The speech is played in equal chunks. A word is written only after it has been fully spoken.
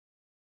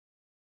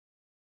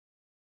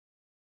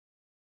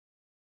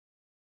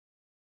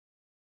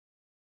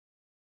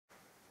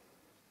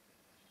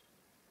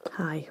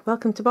Hi,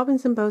 welcome to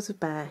Bobbins and Bows of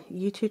Bear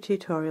YouTube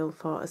tutorial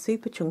for a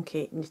super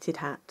chunky knitted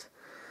hat.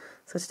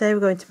 So today we're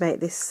going to make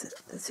this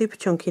super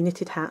chunky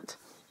knitted hat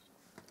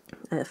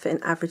for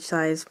an average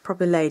size,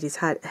 probably lady's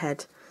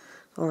head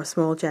or a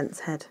small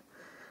gent's head.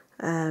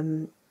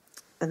 And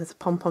there's a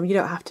pom-pom. You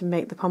don't have to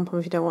make the pom-pom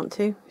if you don't want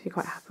to. If you're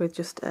quite happy with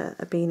just a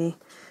beanie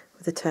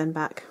with a turn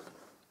back,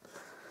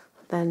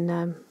 then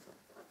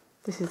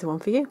this is the one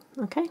for you.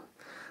 Okay,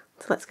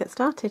 so let's get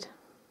started.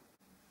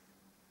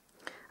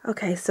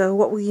 Okay, so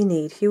what will you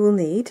need? You will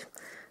need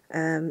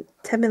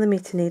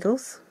 10mm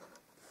needles,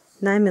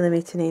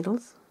 9mm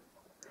needles,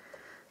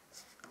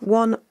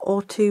 1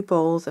 or 2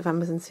 balls of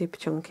Amazon Super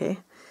Chunky.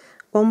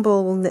 1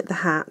 ball will knit the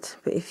hat,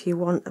 but if you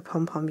want a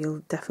pom-pom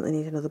you'll definitely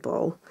need another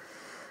ball.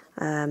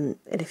 And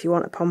if you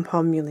want a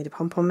pom-pom you'll need a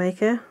pom-pom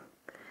maker,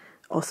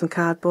 or some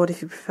cardboard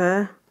if you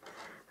prefer,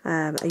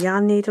 a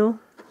yarn needle,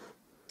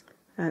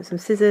 some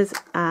scissors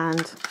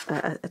and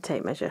a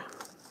tape measure.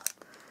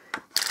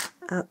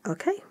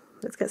 Okay.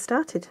 Let's get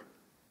started.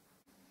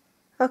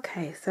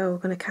 Okay, so we're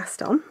going to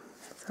cast on.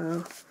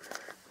 So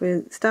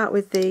we'll start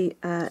with the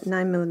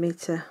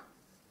 9mm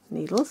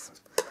needles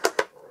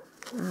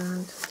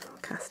and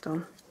cast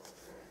on.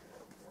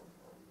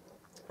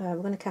 We're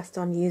going to cast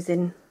on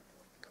using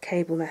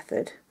cable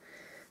method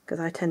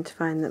because I tend to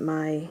find that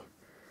my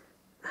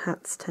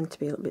hats tend to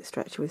be a little bit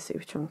stretchy with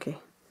Super Chunky.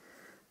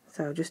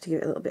 So just to give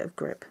it a little bit of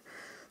grip.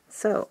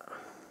 So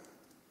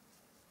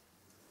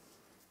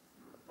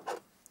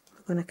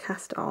I'm going to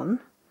cast on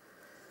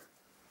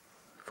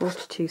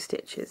 42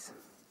 stitches.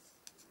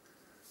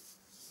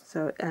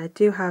 So I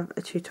do have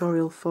a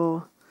tutorial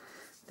for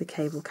the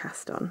cable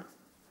cast on,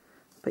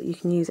 but you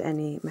can use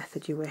any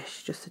method you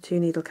wish, just a 2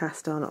 needle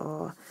cast on,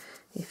 or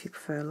if you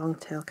prefer a long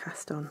tail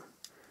cast on.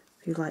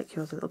 If you like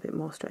yours a little bit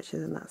more stretchy,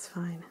 then that's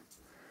fine.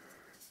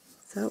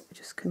 So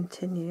just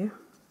continue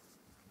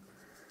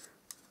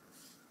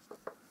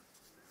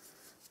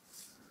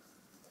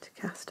to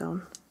cast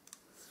on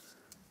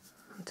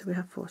until we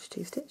have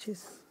 42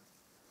 stitches.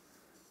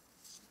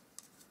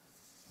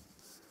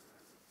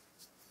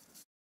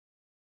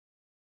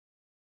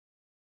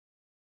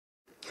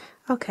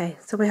 Okay,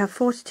 so we have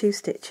 42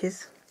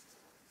 stitches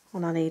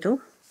on our needle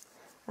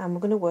and we're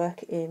going to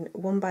work in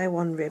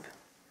 1x1 rib.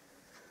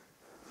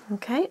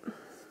 Okay,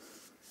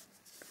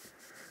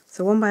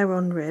 so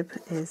 1x1 rib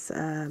is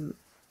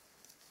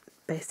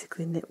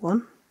basically knit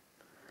 1,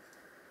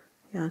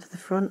 yarn to the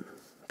front,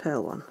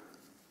 purl 1.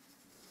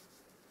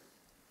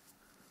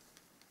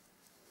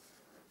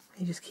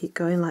 You just keep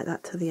going like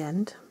that to the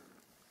end.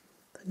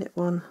 So knit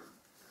 1,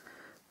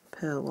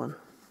 purl 1.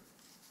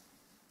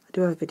 I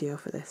do have a video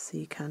for this, so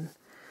you can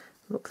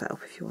look that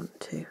up if you want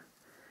to.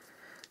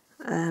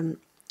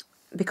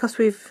 Because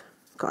we've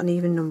got an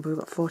even number, we've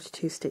got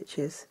 42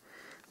 stitches,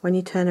 when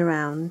you turn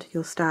around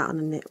you'll start on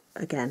a knit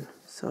again.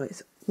 So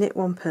it's knit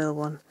 1, purl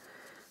 1,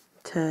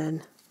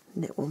 turn,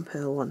 knit 1,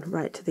 purl 1,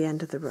 right to the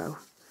end of the row.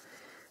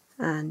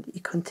 And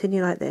you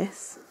continue like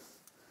this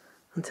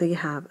until you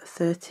have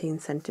 13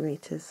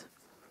 centimetres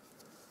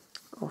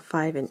or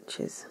 5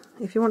 inches.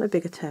 If you want a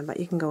bigger turn back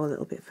you can go a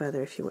little bit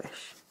further if you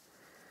wish.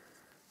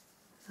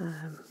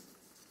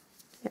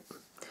 Yep.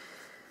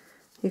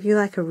 If you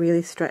like a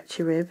really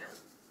stretchy rib,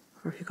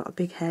 or if you've got a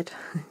big head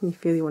and you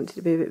feel you want it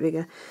to be a bit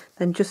bigger,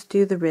 then just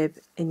do the rib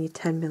in your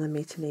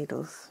 10mm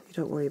needles. You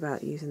don't worry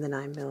about using the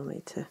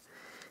 9mm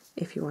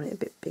if you want it a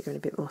bit bigger and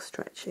a bit more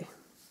stretchy.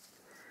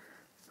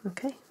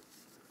 Okay.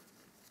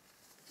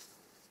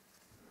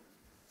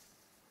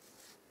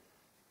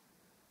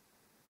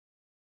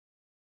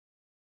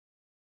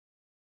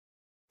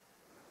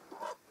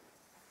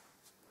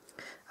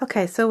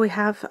 Okay, so we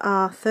have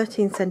our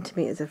 13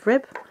 centimetres of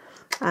rib,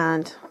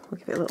 and we'll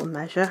give it a little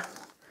measure.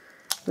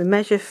 We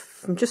measure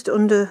from just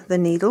under the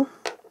needle,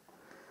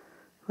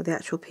 or the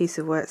actual piece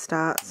of where it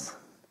starts.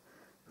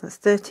 That's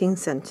 13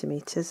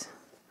 centimetres,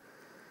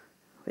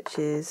 which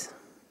is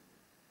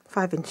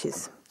 5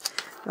 inches.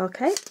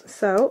 Okay,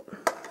 so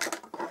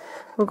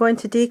we're going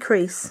to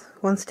decrease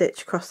 1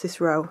 stitch across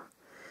this row.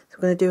 So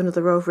we're going to do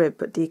another row of rib,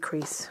 but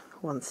decrease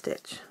 1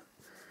 stitch.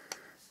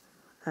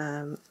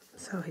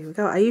 So here we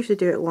go. I usually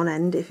do it at one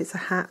end if it's a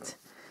hat,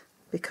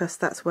 because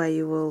that's where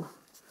you will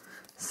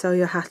sew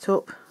your hat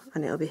up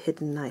and it'll be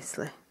hidden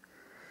nicely.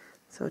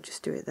 So I'll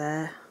just do it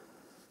there.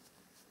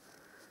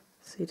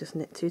 So you just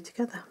knit 2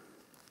 together.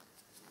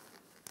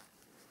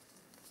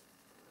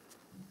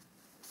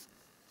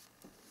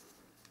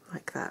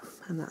 Like that.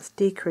 And that's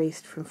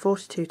decreased from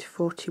 42 to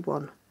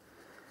 41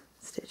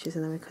 stitches,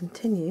 and then we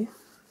continue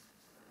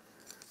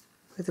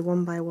with the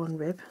 1x1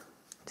 rib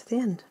to the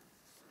end.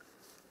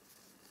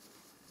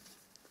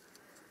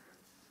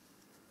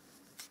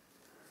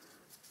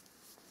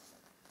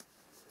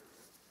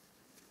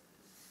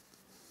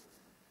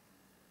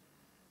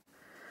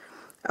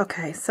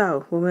 Okay,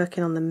 so we're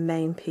working on the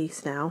main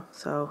piece now,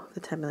 so the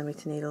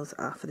 10mm needles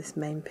are for this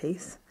main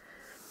piece,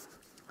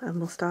 and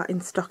we'll start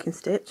in stocking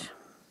stitch.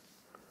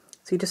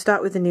 So you just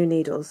start with the new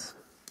needles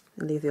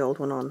and leave the old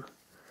one on.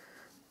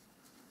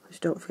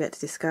 Just don't forget to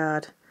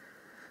discard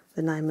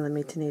the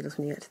 9mm needles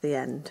when you get to the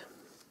end.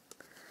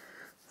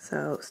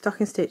 So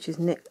stocking stitch is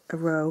knit a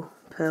row,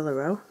 purl a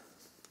row.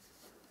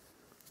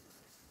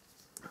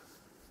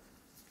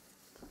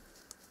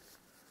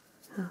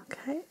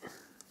 Okay.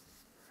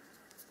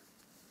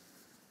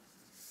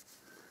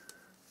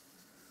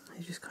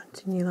 You just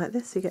continue like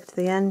this, you get to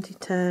the end, you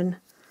turn,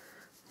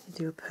 you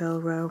do a purl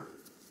row,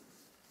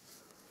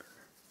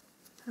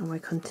 and we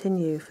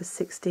continue for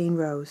 16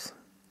 rows.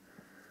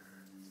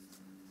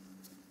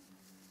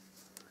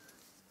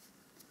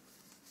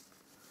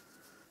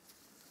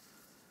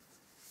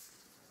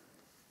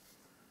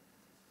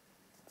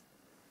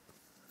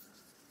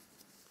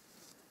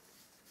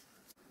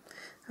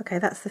 Okay,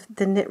 that's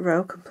the knit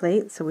row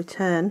complete, so we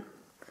turn,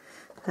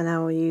 and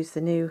now we'll use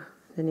the new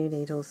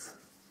needles.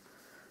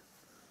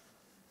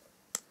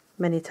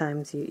 Many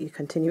times you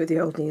continue with the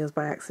old needles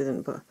by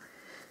accident, but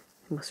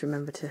you must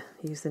remember to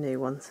use the new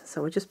ones.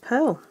 So we just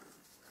purl.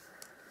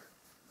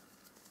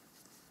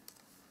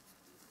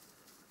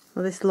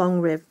 Well, this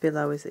long rib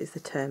below is the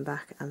turn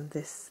back, and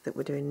this that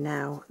we're doing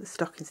now, the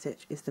stocking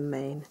stitch, is the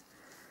main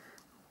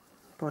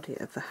body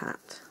of the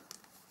hat.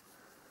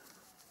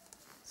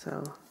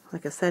 So,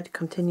 like I said,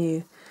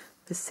 continue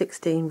for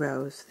 16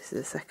 rows. This is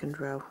the second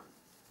row.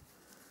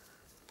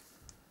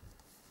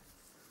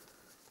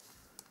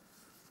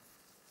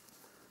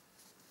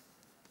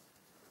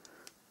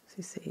 So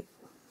you see,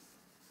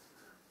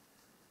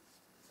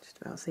 just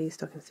about see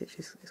stocking stitch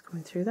is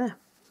coming through there.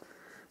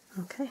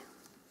 Okay.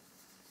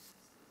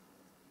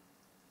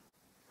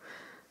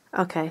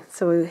 Okay,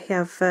 so we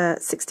have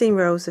 16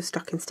 rows of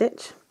stocking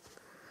stitch,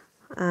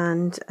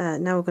 and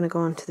now we're going to go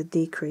on to the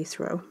decrease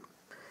row.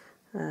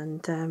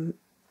 And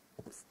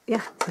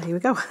yeah, so here we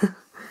go.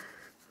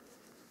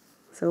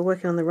 So we're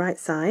working on the right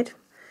side,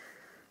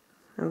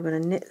 and we're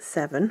going to knit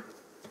 7.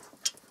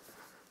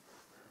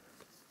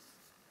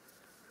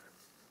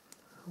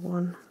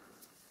 1,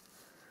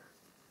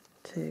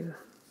 2,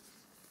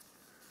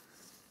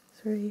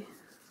 3,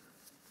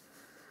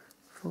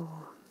 4,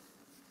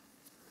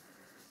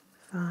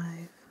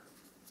 5,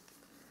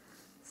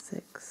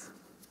 6,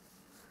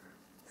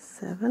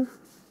 7.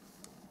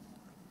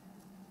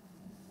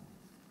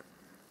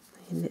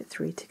 You knit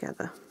 3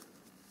 together.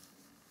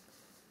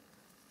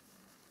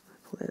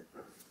 Pull it.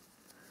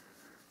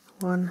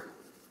 1,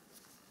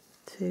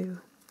 2,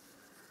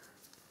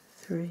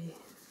 3,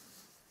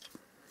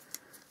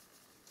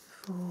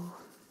 4,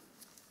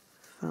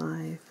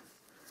 5,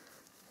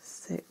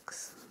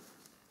 6,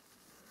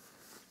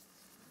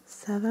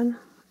 7,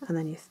 and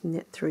then you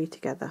knit 3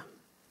 together.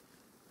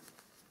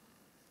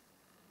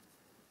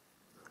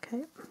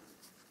 Okay.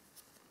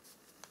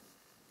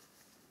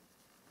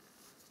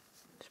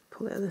 Just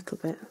pull it a little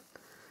bit.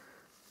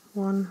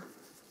 1,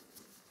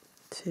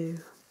 2,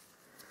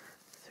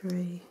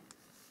 3,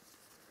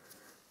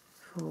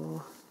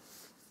 4,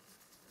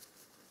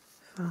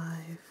 5,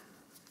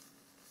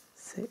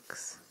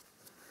 6,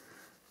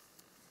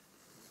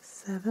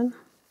 7,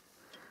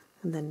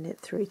 and then knit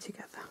 3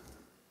 together.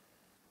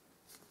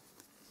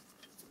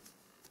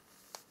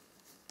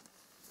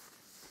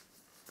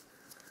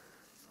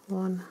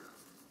 One,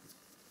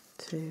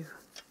 2,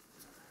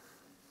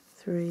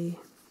 3,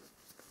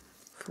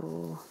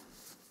 4,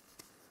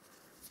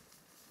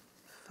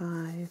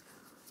 5,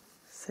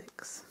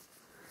 6,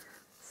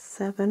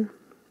 7,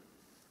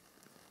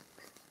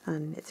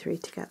 and knit 3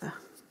 together.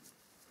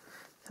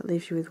 That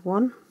leaves you with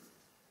 1,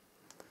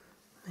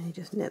 and you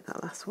just knit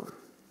that last one.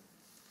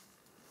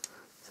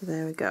 So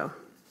there we go.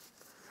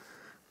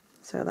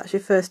 So that's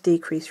your first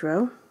decrease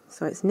row.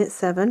 So it's knit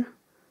 7,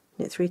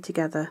 knit 3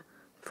 together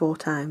 4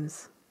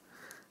 times,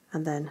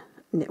 and then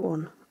knit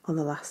 1 on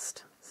the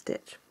last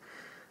stitch.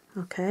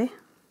 Okay,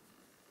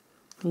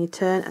 and you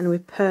turn and we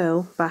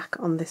purl back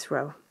on this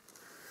row.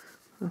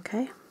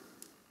 Okay,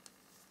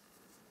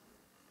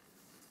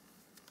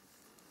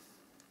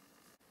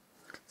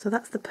 so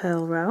that's the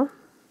purl row.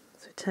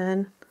 So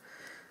turn,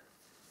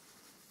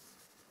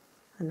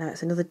 and now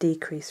it's another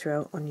decrease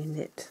row on your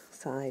knit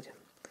side.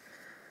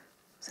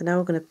 So now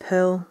we're going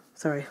to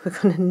we're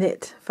going to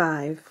knit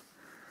 5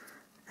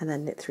 and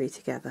then knit 3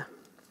 together.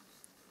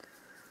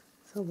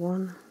 So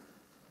 1,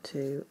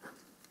 2,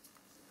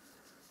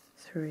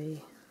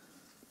 3,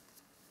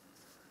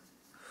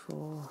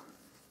 4,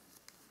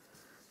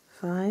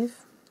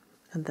 5,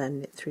 and then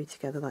knit 3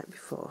 together like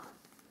before.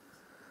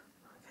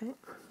 Okay.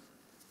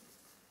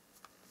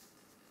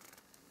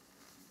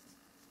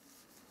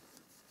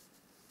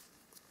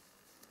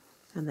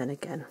 And then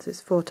again, so it's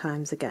 4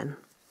 times again.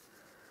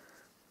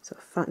 So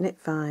knit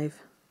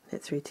 5,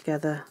 knit 3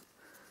 together,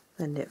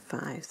 then knit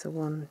 5. So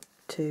 1,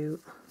 2,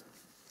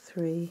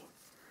 3,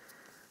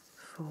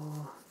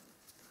 4,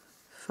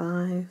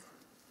 5,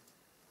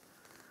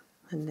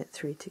 and knit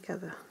 3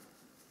 together.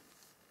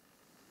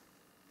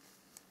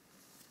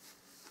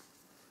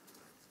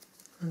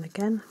 And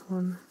again,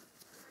 1,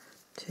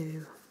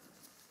 2,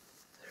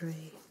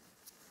 3,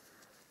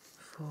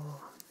 4,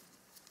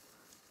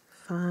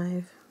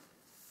 5,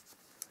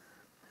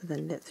 and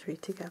then knit 3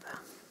 together.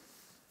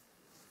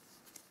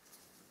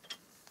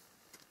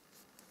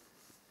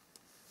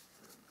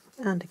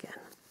 And again,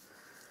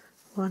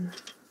 1,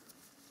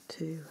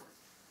 2,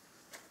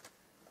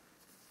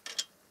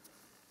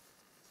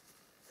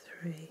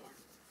 3,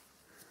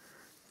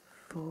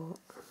 4,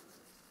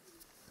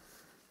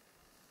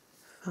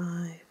 5,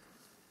 and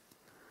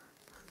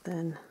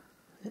then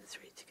knit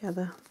 3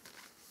 together,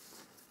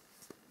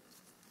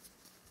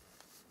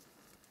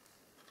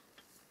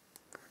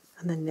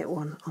 and then knit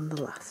 1 on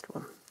the last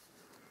one.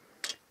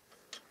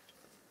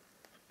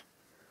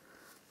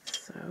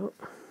 So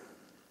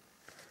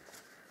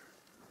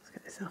let's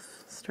get this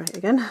off straight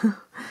again.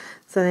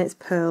 So then it's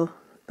purl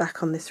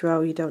back on this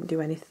row. You don't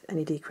do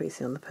any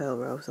decreasing on the purl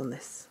rows on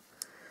this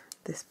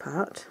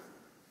part.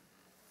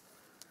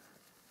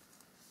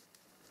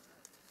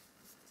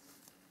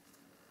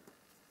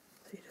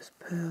 So you just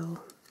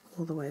purl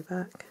all the way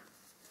back.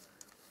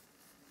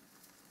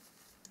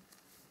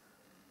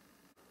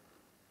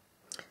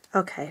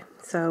 Okay,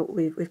 so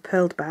we've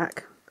purled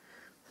back.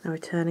 Now we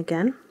turn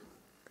again,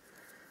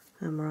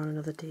 and we're on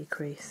another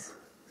decrease.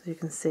 So you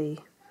can see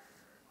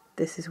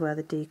this is where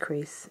the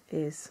decrease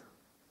is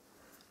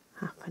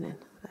happening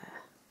there.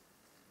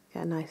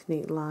 Get a nice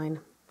neat line.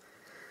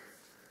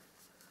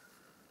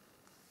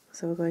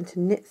 So we're going to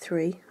knit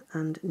 3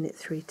 and knit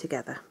 3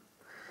 together.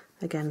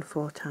 Again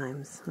 4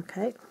 times.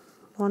 Okay,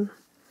 1,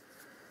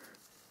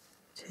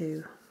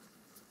 2,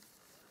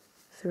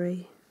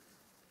 3,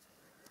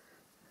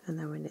 and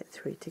then we knit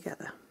 3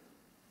 together.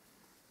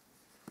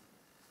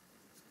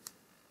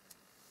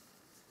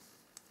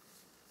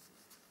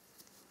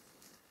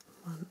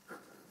 1,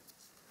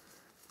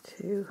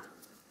 2,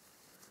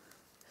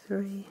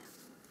 3,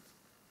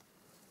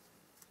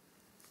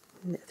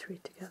 knit 3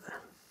 together.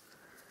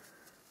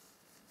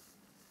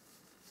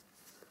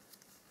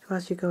 So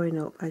as you're going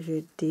up, as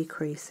you're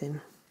decreasing,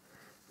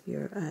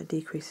 your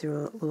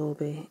decreaser will all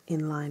be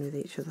in line with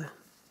each other.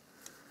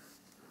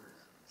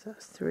 So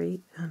that's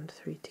 3 and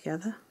 3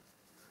 together.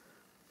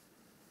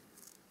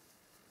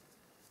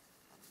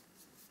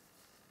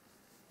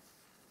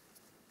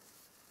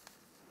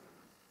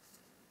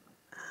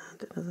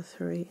 And another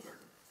 3.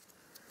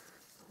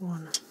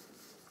 1,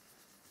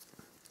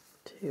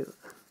 2,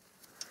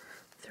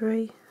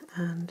 3,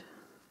 and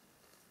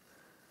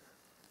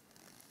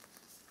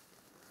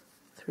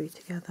 3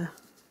 together,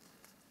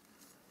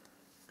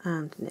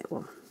 and knit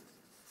 1.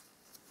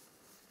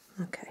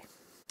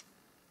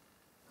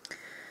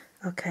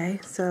 Okay,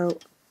 so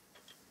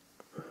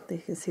you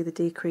can see the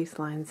decrease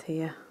lines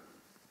here,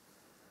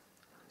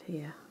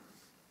 here,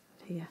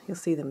 here. You'll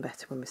see them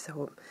better when we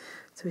sew up.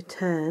 So we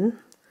turn.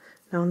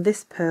 Now on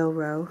this purl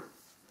row,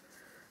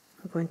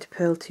 we're going to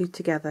purl 2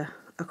 together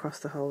across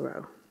the whole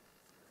row.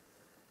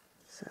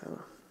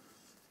 So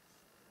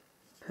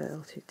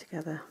purl 2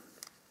 together.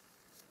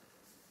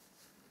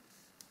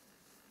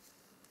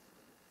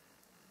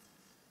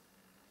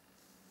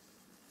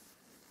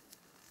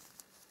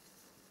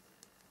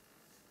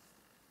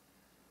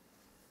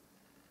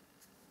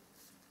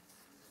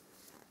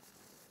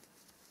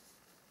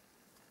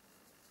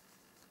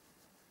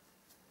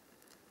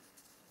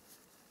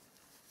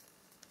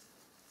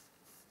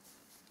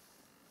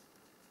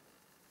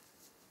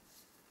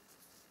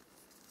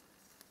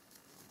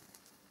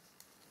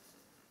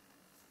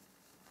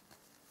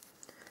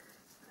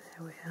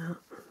 There we are.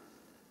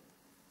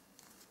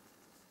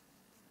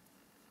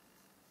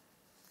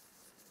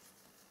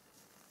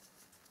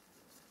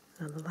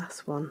 And the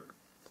last one,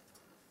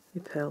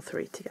 we purl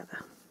 3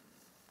 together.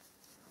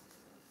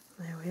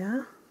 There we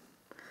are.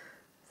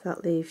 So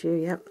that leaves you,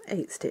 yep,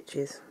 8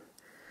 stitches.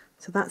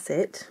 So that's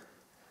it.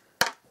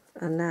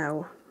 And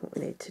now what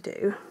we need to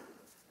do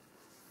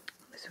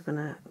is we're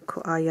going to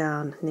cut our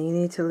yarn. Now you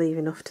need to leave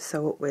enough to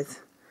sew up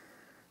with.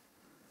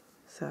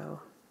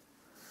 So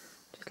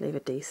just leave a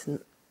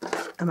decent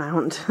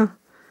amount.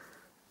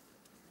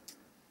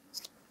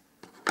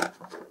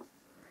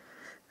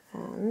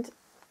 And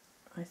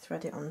I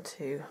thread it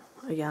onto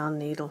a yarn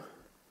needle.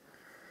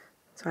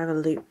 So I have a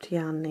looped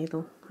yarn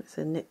needle. It's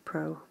a Knit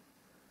Pro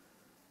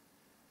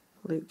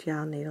looped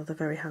yarn needle. They're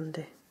very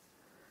handy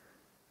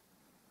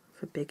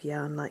for big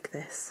yarn like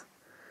this.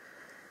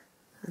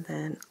 And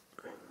then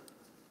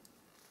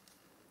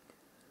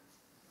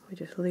we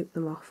just loop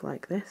them off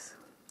like this.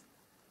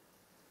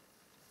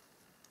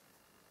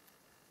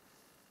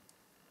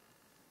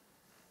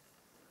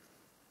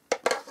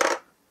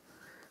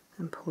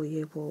 And pull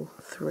your wool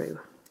through,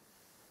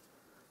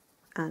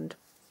 and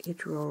you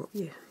draw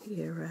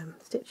your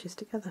stitches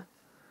together.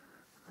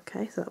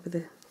 Okay, so that'll be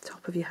the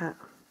top of your hat.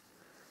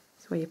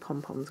 That's where your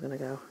pom-pom's going to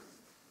go.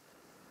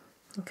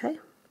 Okay,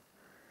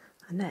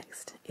 and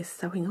next is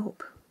sewing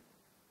up.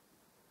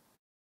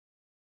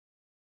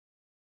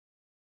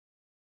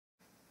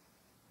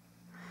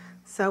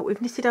 So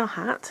we've knitted our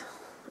hat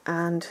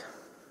and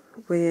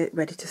we're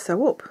ready to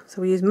sew up.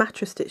 So we use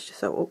mattress stitch to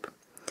sew up.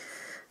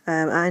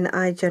 And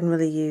I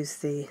generally use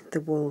the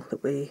wool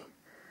that we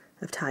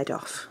have tied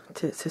off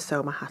to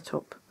sew my hat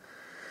up.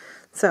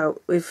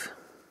 So we've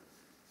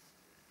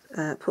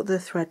put the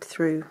thread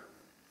through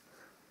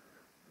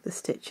the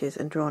stitches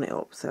and drawn it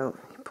up, so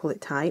you pull it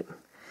tight.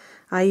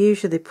 I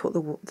usually put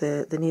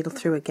the needle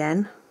through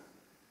again,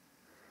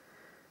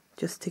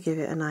 just to give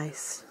it a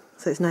nice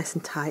so it's nice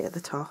and tight at the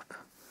top.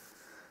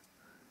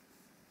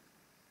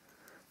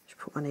 Just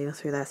put my needle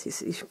through there,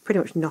 so you're pretty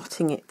much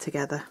knotting it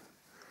together,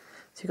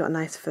 so you've got a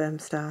nice firm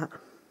start.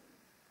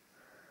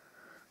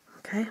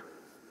 Okay.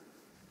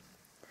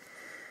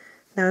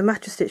 Now in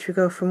mattress stitch we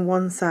go from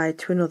one side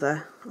to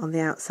another on the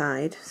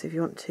outside, so if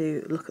you want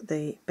to look at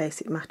the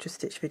basic mattress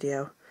stitch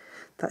video,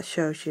 that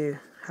shows you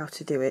how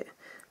to do it,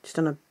 just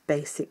on a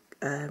basic,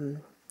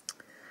 on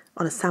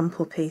a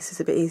sample piece. It's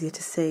a bit easier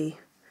to see.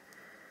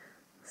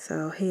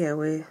 So here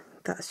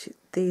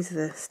these are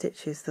the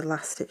stitches, the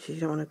last stitches,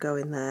 you don't want to go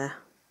in there.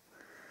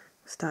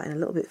 Starting a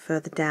little bit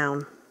further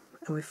down,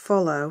 and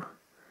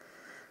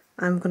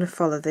I'm going to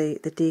follow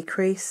the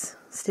decrease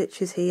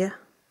stitches here,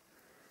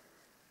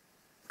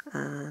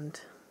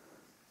 and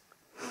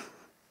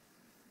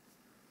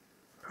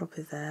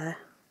probably there.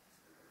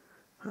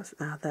 That's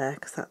now there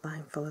because that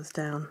line follows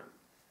down.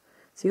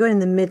 So you go in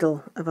the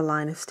middle of a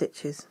line of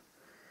stitches,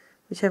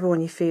 whichever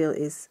one you feel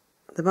is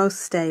the most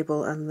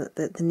stable and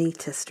the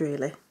neatest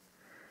really.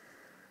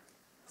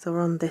 So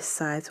we're on this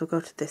side, so we'll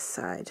go to this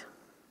side.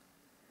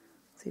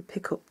 So you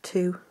pick up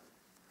two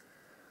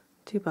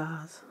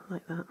bars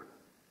like that.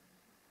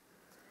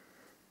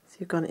 So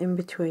you've gone in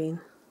between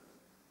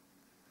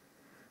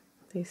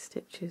these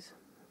stitches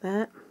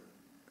there,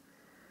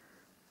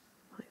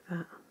 like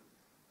that.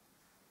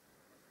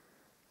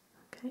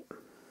 Okay.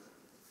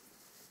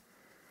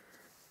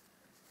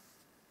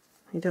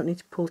 You don't need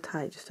to pull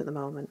tight just at the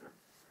moment.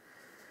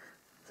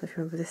 So if you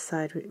remember this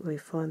side, we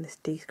form this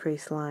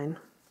decrease line.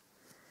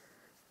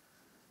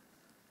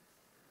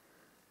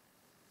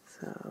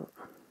 So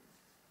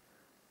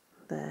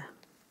there.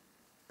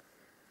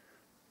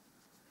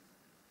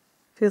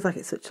 Feels like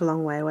it's such a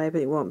long way away, but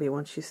it won't be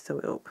once you sew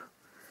it up.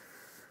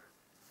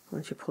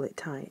 Once you pull it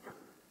tight.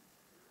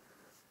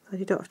 So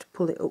you don't have to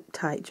pull it up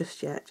tight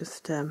just yet,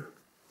 just pull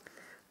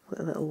it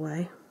a little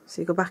way.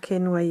 So you go back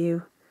in where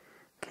you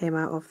came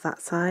out of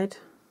that side.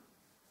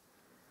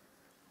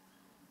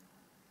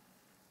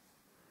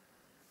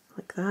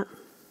 Like that.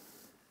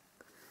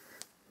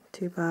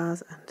 2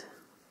 bars and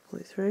pull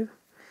it through.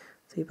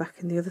 So you're back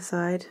in the other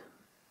side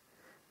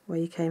where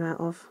you came out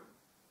of.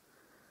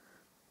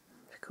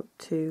 Pick up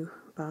 2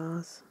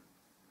 bars.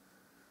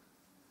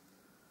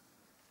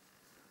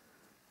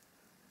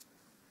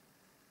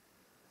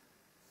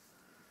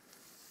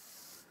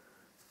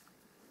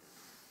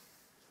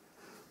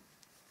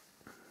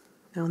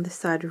 Now on this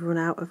side we've run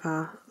out of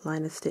our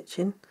line of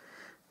stitching,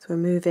 so we'll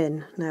move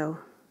in now.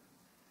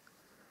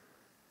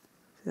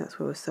 So that's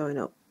where we're sewing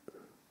up.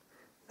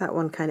 That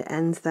one kind of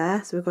ends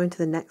there, so we're going to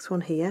the next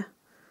one here.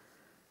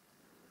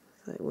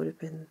 So it would have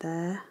been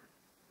there.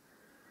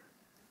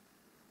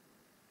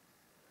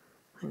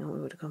 Hang on,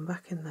 we would have gone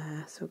back in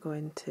there, so we're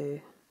going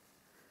to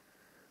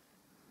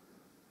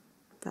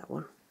that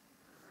one,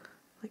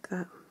 like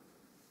that.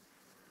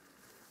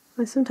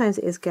 And sometimes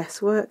it is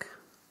guesswork,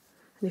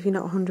 and if you're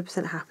not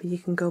 100% happy you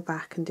can go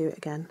back and do it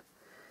again.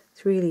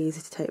 It's really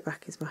easy to take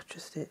back his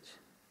mattress stitch.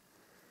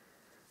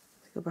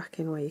 So go back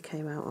in where you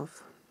came out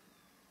of.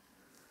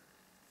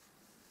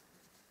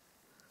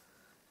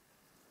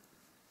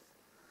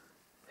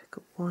 Pick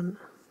up 1.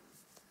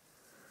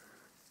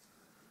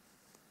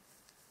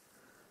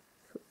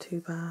 Pick up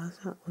 2 bars.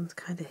 That one's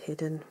kind of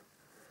hidden,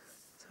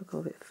 so I'll go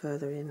a bit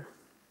further in.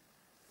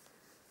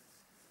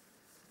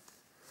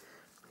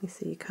 You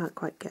see you can't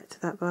quite get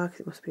to that bar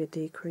because it must be a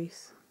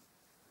decrease.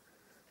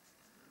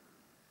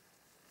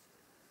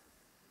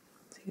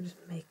 So you just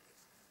make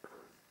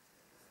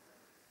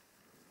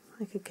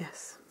a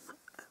guess,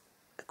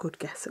 a good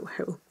guess at where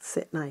it will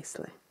sit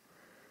nicely.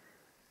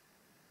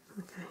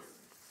 Okay.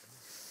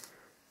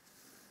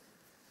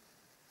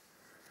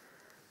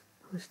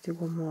 We'll just do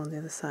one more on the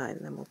other side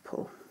and then we'll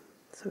pull.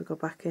 So we go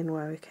back in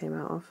where we came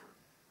out of.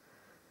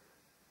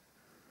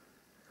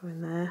 Go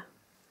in there.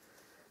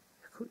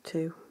 Pick up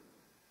 2.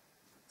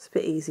 It's a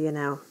bit easier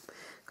now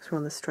because we're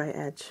on the straight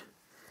edge.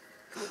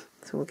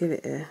 So we'll give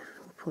it we'll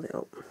pull it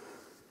up.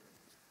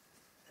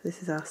 So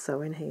this is our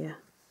sewing here.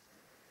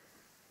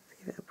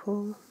 Give it a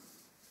pull.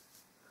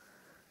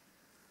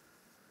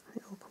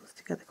 It all comes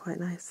together quite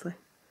nicely.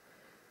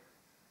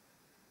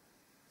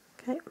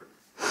 Okay.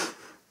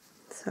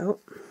 So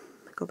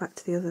go back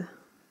to the other.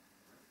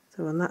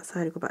 So on that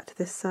side, we go back to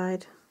this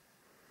side.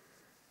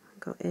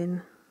 Go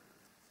in.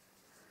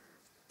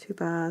 2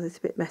 bars. It's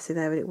a bit messy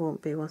there, but it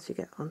won't be once you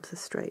get onto the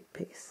straight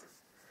piece.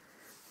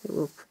 It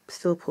will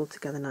still pull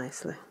together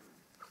nicely.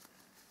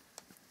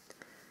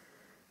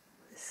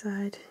 This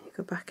side, you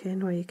go back in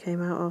where you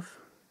came out of.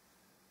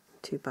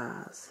 2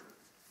 bars.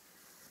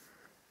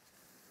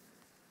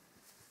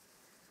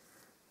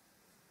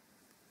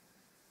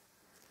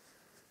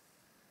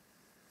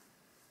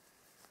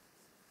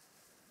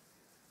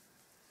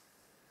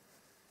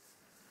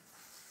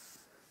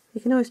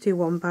 You can always do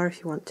 1 bar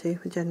if you want to,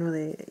 but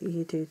generally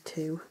you do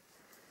 2.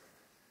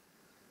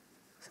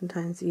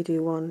 Sometimes you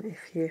do 1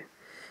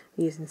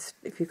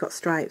 if you've got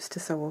stripes to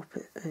sew up,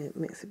 it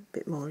makes it a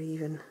bit more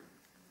even.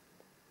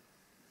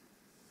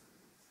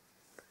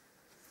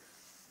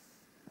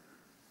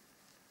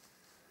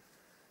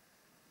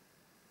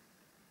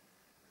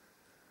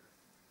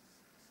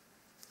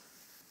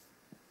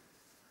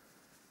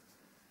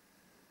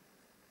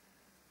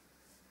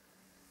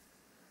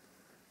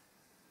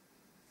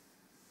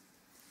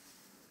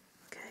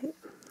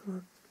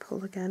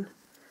 pull again.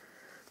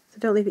 So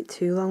don't leave it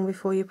too long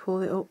before you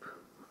pull it up,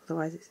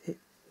 otherwise it's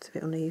a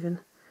bit uneven.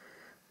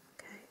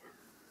 Okay.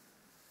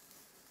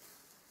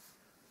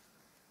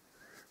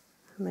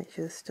 Make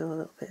sure there's still a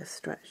little bit of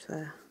stretch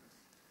there.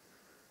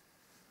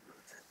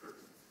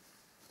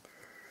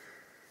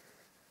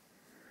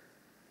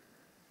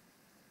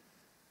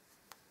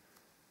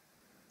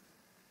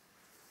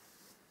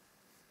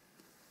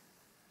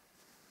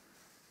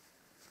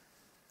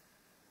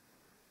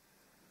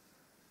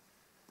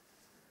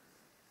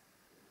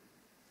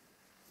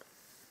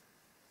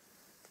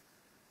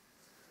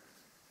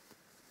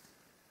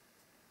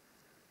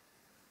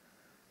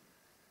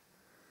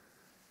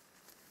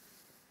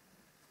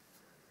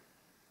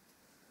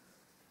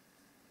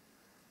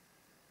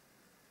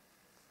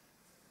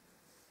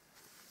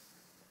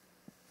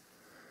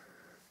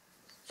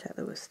 Check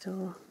that we're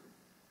still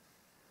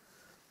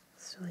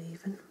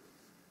even.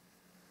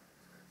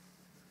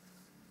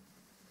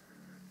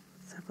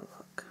 Let's have a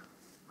look.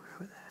 Where are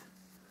we there?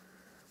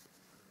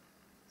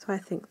 So I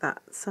think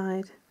that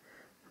side,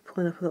 I'm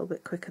pulling up a little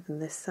bit quicker than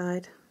this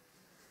side.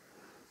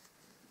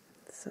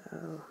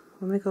 So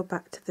when we go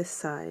back to this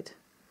side,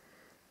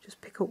 just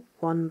pick up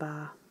one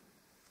bar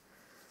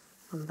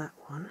on that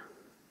one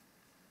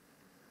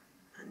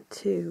and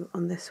 2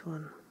 on this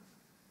one.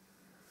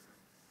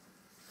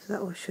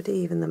 So that should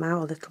even them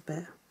out a little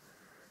bit.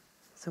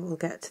 So we'll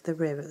get to the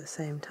rib at the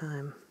same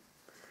time.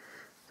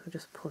 So I'll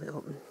just pull it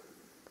up and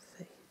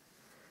see.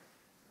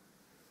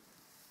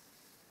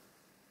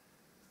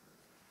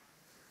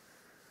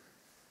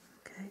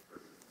 Okay.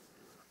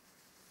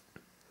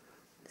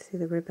 See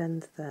the rib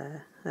ends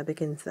there.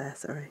 Begins there,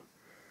 sorry.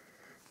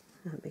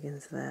 And it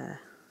begins there.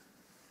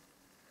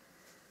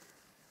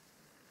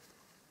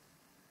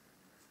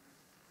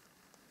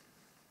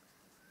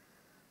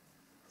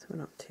 So we're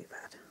not too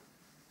bad.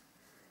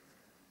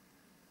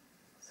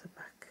 So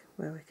back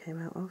where we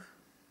came out of.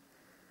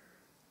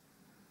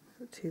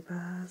 2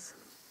 bars.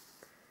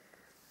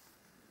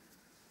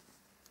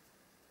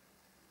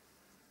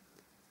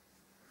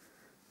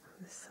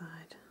 On this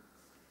side.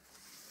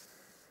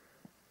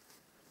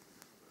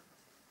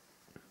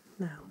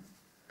 Now,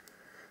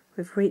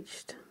 we've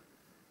reached,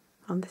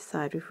 on this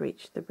side we've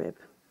reached the rib.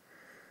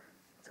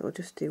 So we'll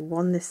just do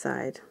one this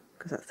side,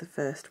 because that's the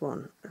first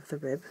one of the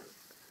rib.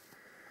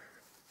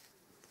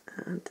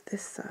 And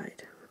this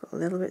side, we've got a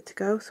little bit to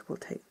go, so we'll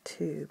take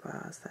 2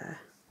 bars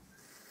there.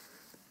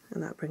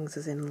 And that brings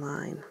us in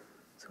line.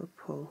 So we'll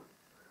pull.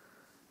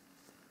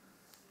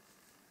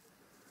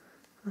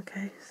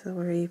 Okay, so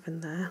we're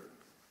even there.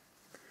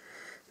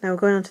 Now we're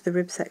going on to the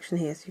rib section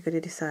here, so you've got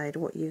to decide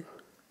what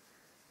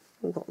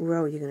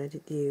row you're going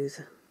to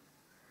use.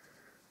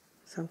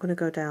 So I'm going to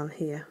go down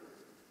here,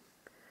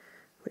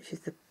 which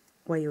is the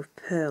where you've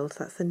purled.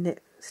 That's the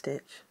knit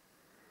stitch.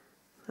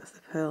 That's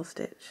the purl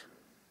stitch.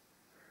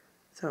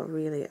 So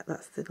really,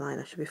 that's the line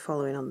I should be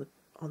following on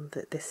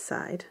this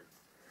side.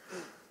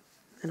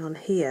 And on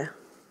here,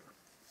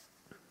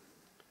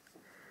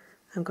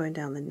 I'm going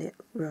down the knit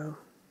row,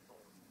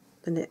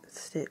 the knit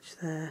stitch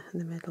there in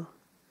the middle.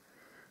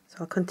 So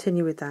I'll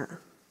continue with that.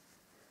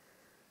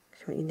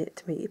 You want your knit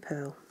to meet your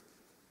purl.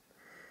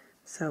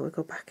 So we'll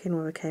go back in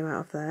where we came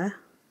out of there.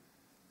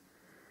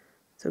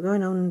 So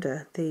going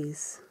under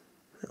these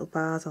little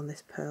bars on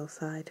this purl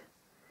side.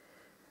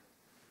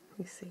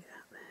 You see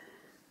that there.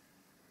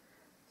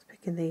 Just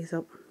picking these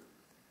up.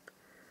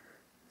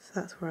 So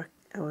that's where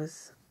I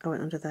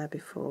went under there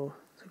before.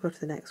 So go to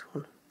the next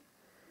one.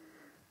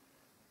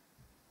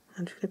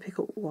 I'm just going to pick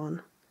up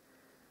one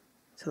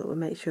so that we'll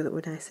make sure that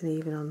we're nice and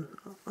even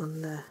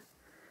on the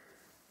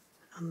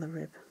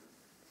rib.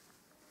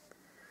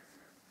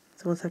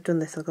 So once I've done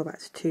this, I'll go back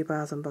to 2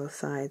 bars on both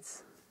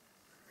sides.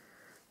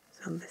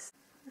 So on this,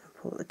 I'll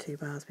pull the 2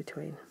 bars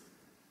between.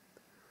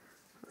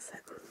 That's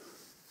it.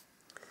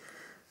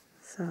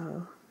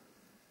 So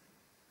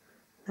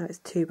now it's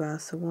 2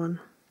 bars, so 1,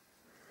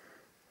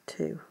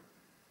 2.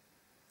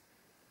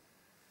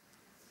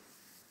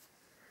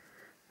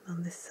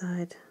 On this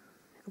side,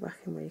 go back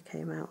in where you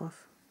came out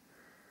of,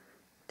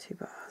 2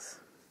 bars.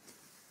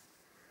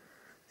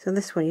 So on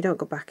this one, you don't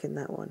go back in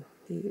that one.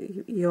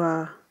 You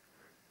are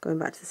going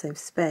back to the same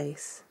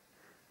space.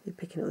 You're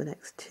picking up the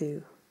next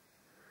 2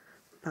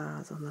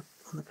 bars on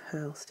the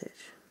purl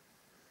stitch,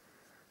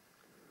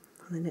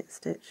 on the knit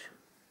stitch.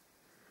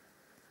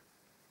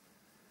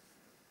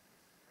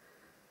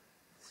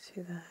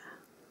 2 there.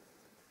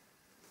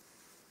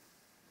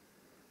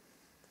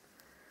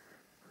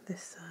 On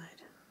this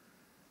side.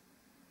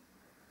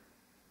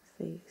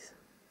 These.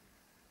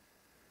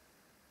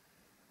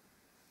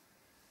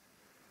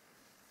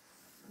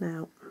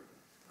 Now,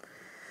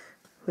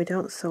 we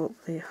don't sew up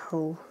the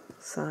whole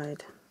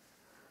side,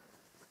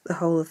 the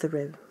whole of the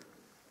rib,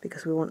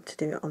 because we want to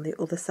do it on the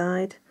other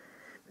side.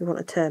 We want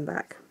to turn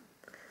back.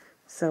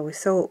 So we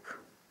sew up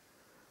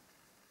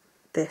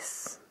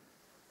this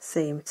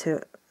seam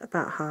to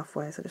about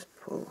halfway, so just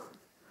pull.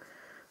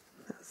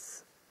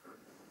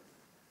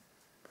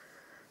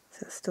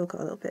 So it's still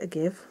got a little bit of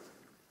give.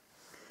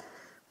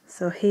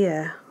 So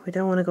here, we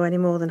don't want to go any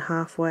more than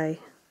halfway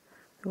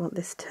we want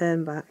this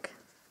turn back.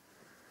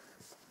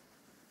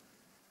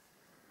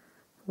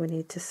 We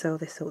need to sew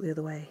this up the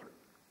other way.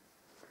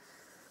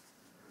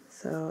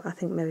 So I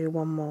think maybe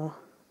one more.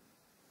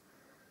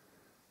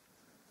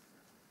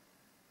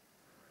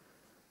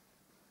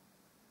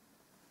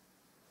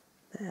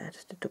 There,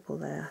 just a double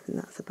there. I think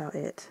that's about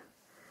it.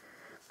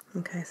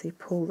 Okay, so you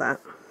pull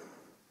that.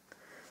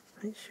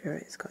 Make sure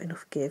it's got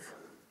enough give.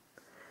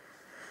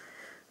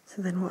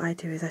 So then what I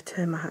do is I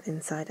turn my hat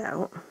inside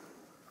out.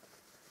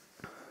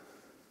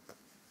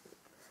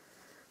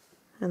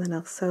 And then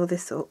I'll sew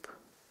this up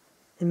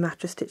in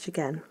mattress stitch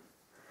again,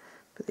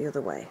 but the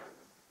other way.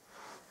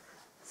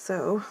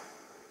 So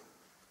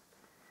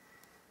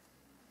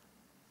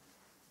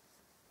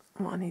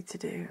what I need to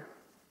do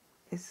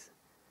is,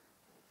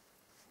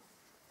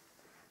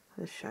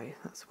 I'll just show you,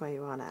 that's where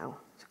you are now.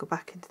 So go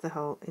back into the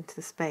hole, into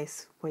the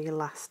space where you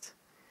last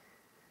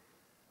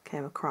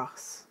came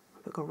across,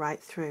 but go right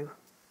through.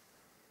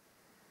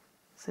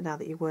 So now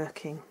that you're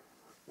working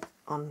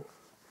on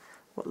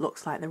what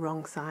looks like the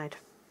wrong side.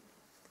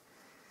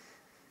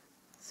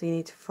 So you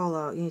need to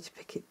follow, you need to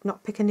pick it,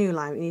 not pick a new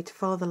line, you need to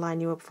follow the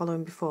line you were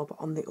following before, but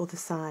on the other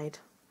side.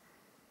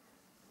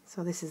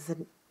 So this is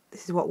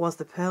what was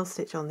the purl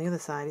stitch on the other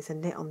side, it's a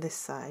knit on this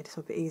side,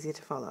 so a bit easier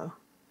to follow.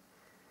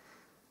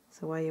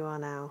 So where you are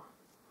now,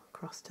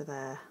 across to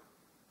there,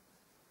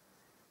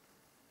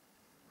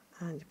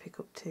 and you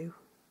pick up two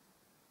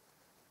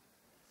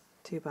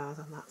bars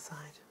on that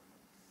side.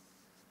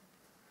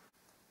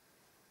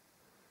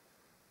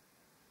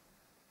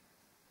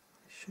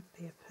 Should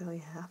be a purl,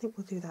 yeah, I think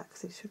we'll do that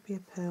because it should be a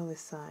purl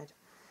this side.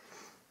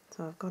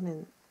 So I've gone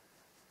in,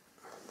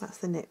 that's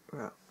the knit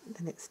row,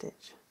 the knit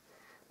stitch.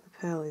 The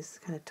purl is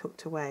kind of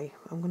tucked away.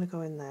 I'm going to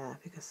go in there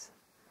because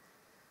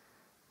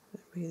it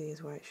really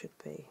is where it should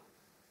be.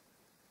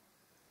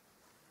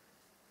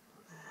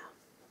 There.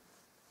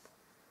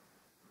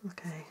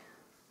 Okay.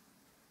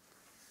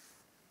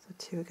 So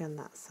two again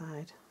that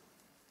side.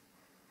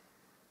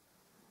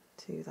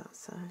 Two that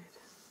side.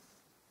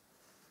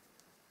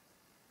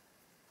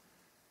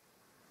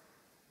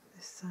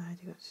 This side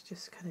you've got to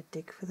just kind of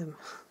dig for them.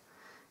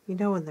 You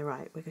know when they're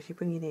right because you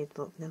bring your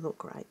needle up and they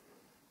look right,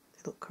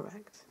 they look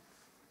correct,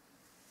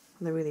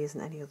 and there really isn't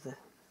any other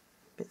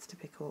bits to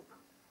pick up.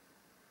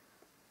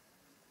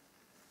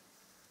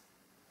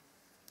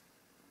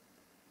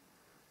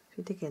 If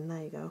you dig in,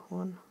 there you go,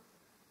 1,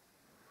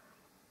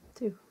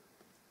 2.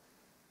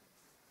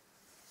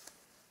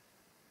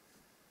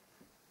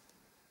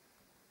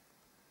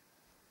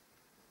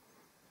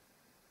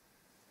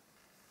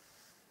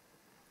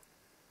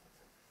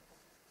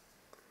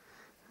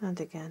 And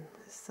again,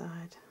 this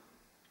side.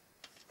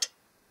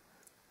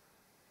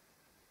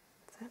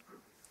 That's it.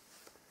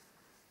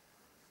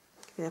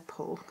 Give it a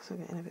pull because we're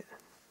getting a bit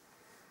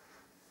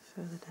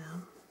further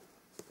down.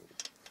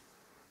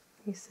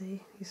 You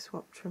see, you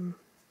swapped from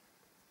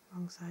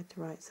wrong side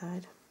to right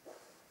side.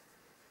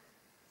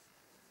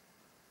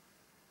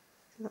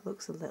 See, that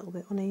looks a little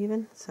bit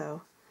uneven,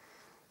 so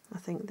I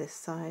think this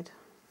side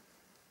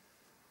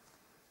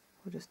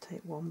we'll just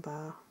take one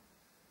bar.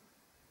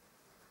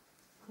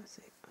 Let's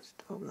see, I'll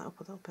just open that up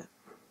a little bit.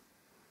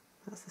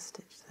 That's the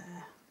stitch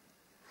there.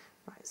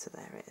 Right, so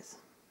there it is.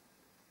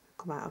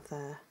 Come out of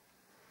there.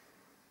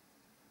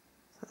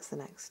 So that's the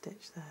next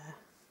stitch there.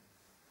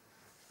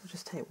 We'll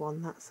just take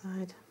one that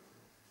side.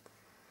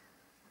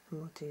 And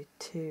we'll do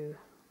 2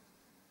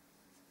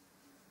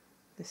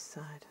 this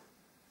side.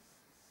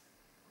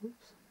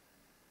 Oops.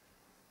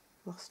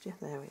 Lost you.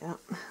 There we are.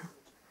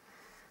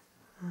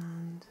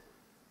 And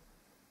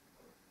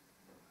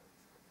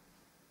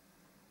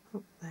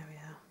oh, there we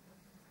are.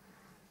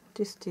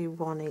 Just do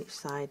 1 each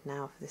side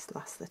now for this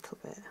last little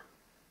bit,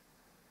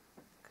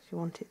 because you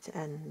want it to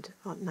end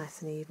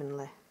nice and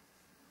evenly.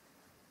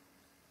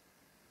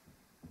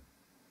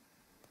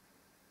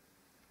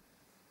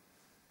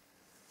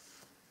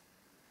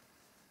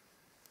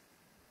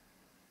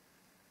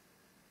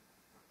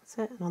 That's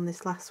it, and on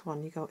this last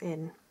one you go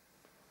in,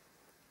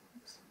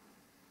 oops,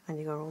 and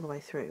you go all the way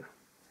through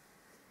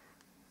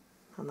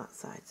on that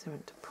side. So I'm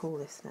going to pull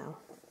this now.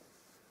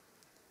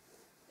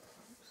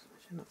 Oops,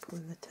 I should not pull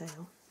in the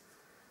tail.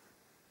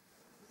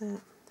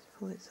 There, just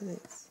pull it so that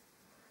it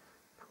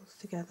pulls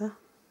together.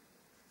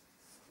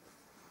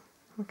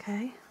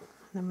 Okay, and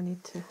then we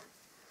need to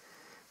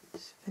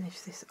just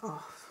finish this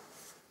off.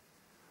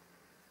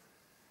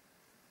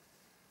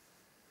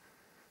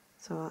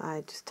 So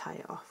I just tie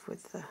it off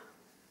with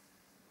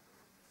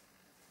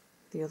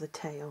the other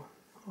tail,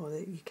 or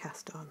that you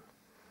cast on.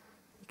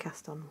 You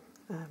cast on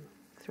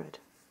thread,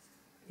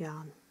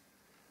 yarn,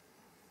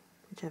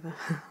 whichever.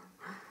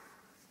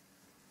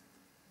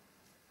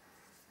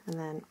 And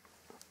then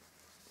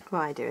what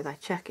I do is I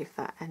check if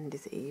that end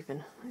is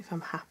even, if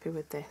I'm happy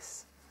with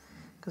this,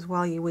 because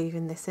while you're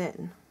weaving this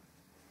in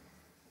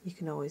you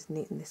can always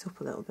neaten this up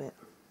a little bit.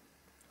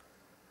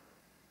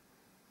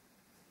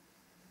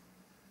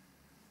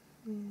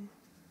 Yeah.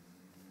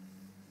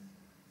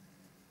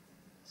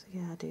 So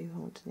yeah, I do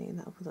want to neaten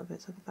that up a little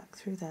bit, so I'll go back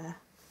through there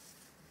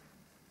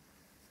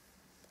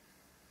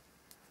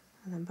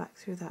and then back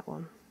through that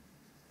one,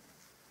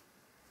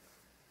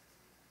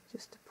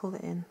 just to pull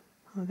it in.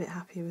 I'm a bit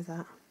happy with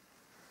that.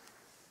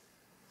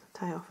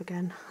 Tie it off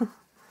again.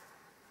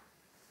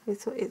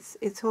 It's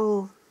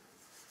all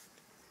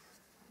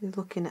you're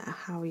looking at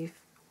how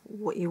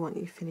what you want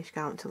your finished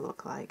gown to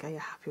look like. Are you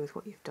happy with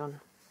what you've done?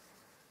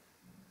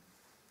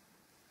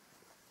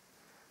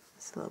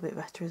 It's a little bit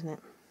better, isn't it?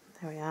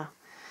 There we are.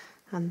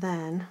 And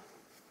then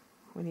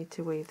we need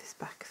to weave this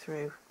back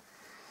through.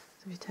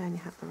 So if you turn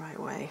your hat the right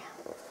way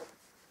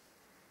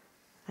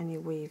and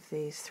you weave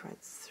these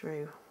threads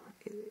through,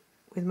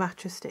 with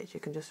mattress stitch you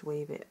can just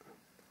weave it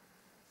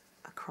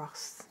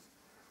across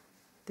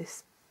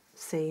this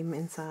seam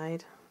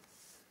inside.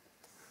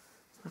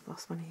 I've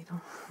lost my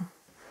needle.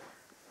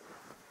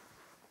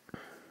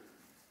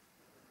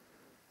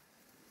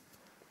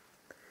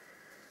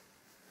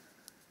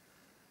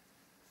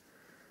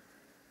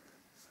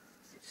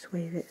 Just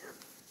weave it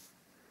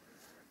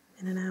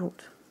in and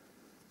out.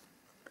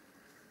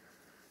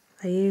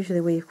 I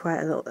usually weave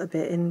quite a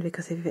bit in,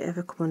 because if it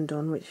ever come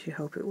undone, which you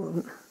hope it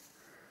won't,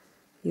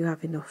 you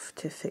have enough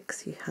to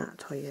fix your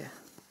hat or your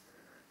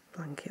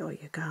blanket or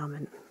your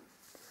garment.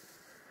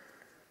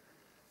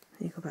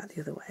 You go back the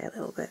other way a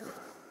little bit.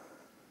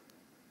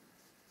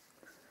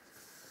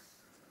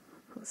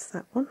 That's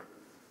that one.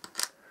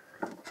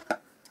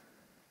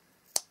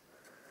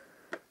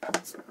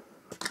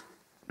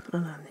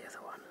 And then the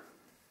other one.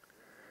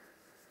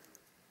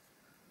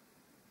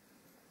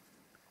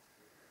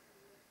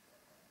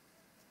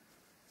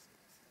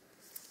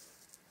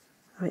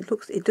 I mean,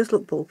 it does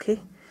look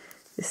bulky,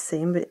 this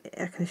seam, but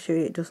I can assure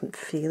you it doesn't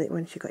feel it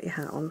once you've got your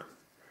hat on.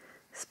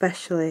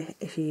 Especially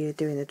if you're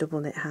doing a double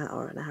knit hat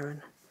or an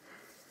Aran.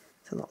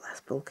 It's a lot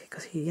less bulky,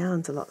 because your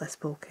yarn's a lot less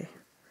bulky.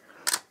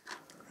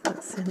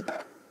 That's it.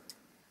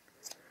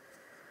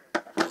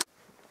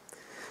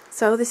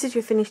 So this is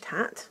your finished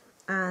hat,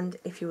 and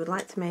if you would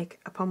like to make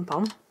a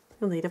pom-pom,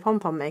 you'll need a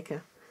pom-pom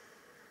maker.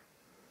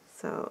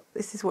 So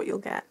this is what you'll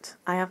get.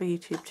 I have a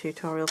YouTube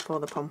tutorial for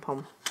the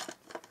pom-pom.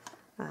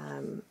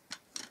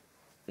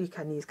 You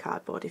can use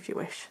cardboard if you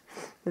wish.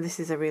 But this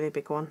is a really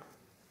big one.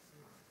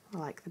 I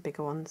like the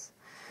bigger ones.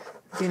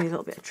 They do need a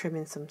little bit of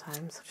trimming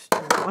sometimes, so just do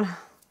that one.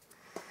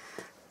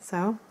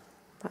 So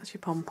that's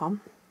your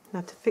pom-pom. Now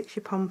to fix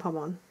your pom-pom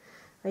on,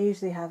 I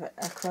usually have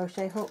a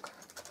crochet hook.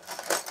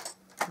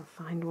 I'll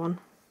find one.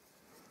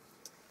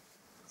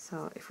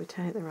 So if we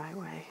turn it the right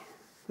way,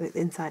 the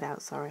inside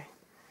out, sorry,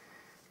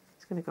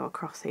 it's going to go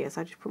across here.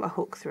 So I just put my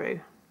hook through.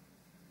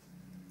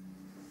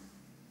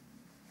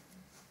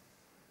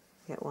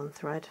 Get one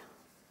thread.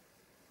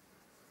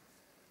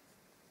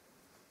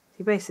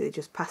 You're basically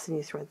just passing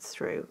your threads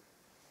through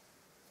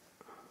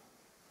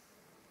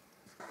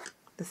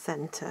the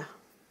centre,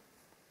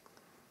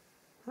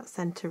 that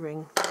centre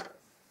ring.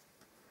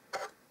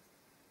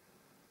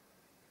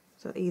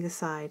 So either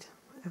side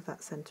of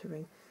that centre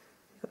ring,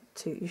 you've got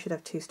two. You should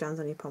have two strands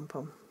on your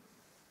pom-pom.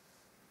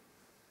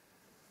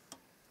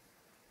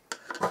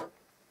 So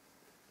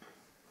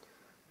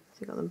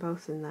you've got them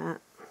both in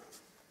there.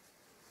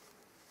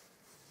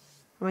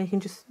 I mean, you can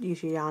just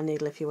use your yarn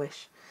needle if you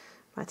wish,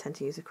 but I tend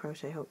to use a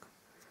crochet hook.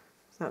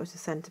 So that was the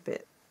centre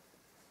bit,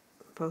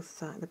 both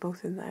sides, they're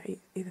both in there,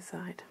 either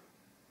side.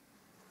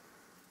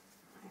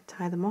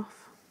 Tie them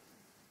off,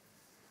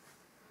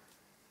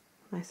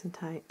 nice and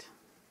tight,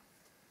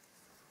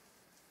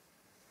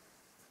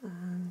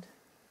 and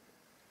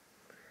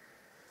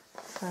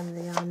find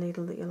the yarn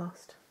needle that you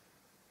lost,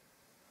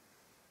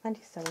 and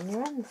you're sewing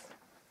your ends.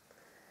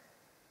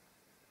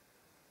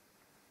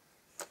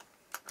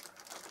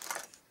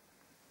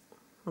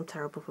 I'm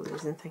terrible for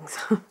losing things.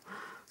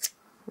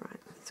 Right,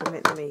 so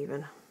make them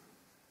even.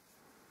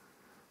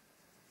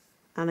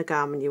 And a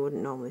garment, you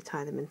wouldn't normally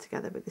tie them in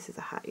together, but this is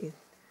a hat, you're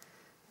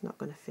not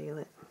going to feel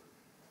it.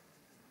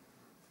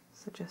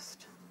 So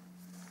just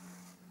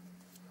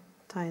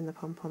tie in the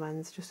pom-pom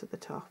ends just at the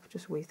top,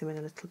 just weave them in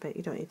a little bit.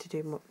 You don't need to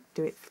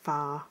do it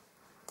far.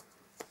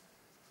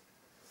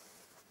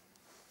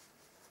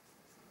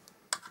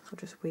 So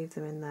just weave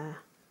them in there.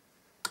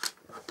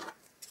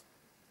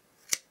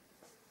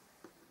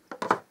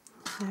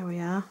 There we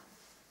are.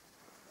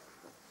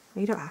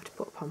 You don't have to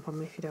put a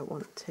pom-pom if you don't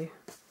want to.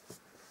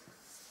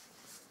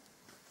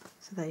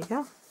 So there you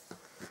go.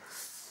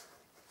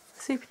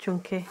 Super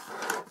chunky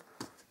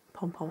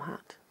pom-pom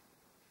hat.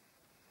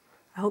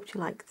 I hope you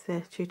liked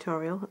the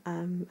tutorial,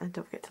 and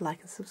don't forget to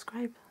like and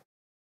subscribe.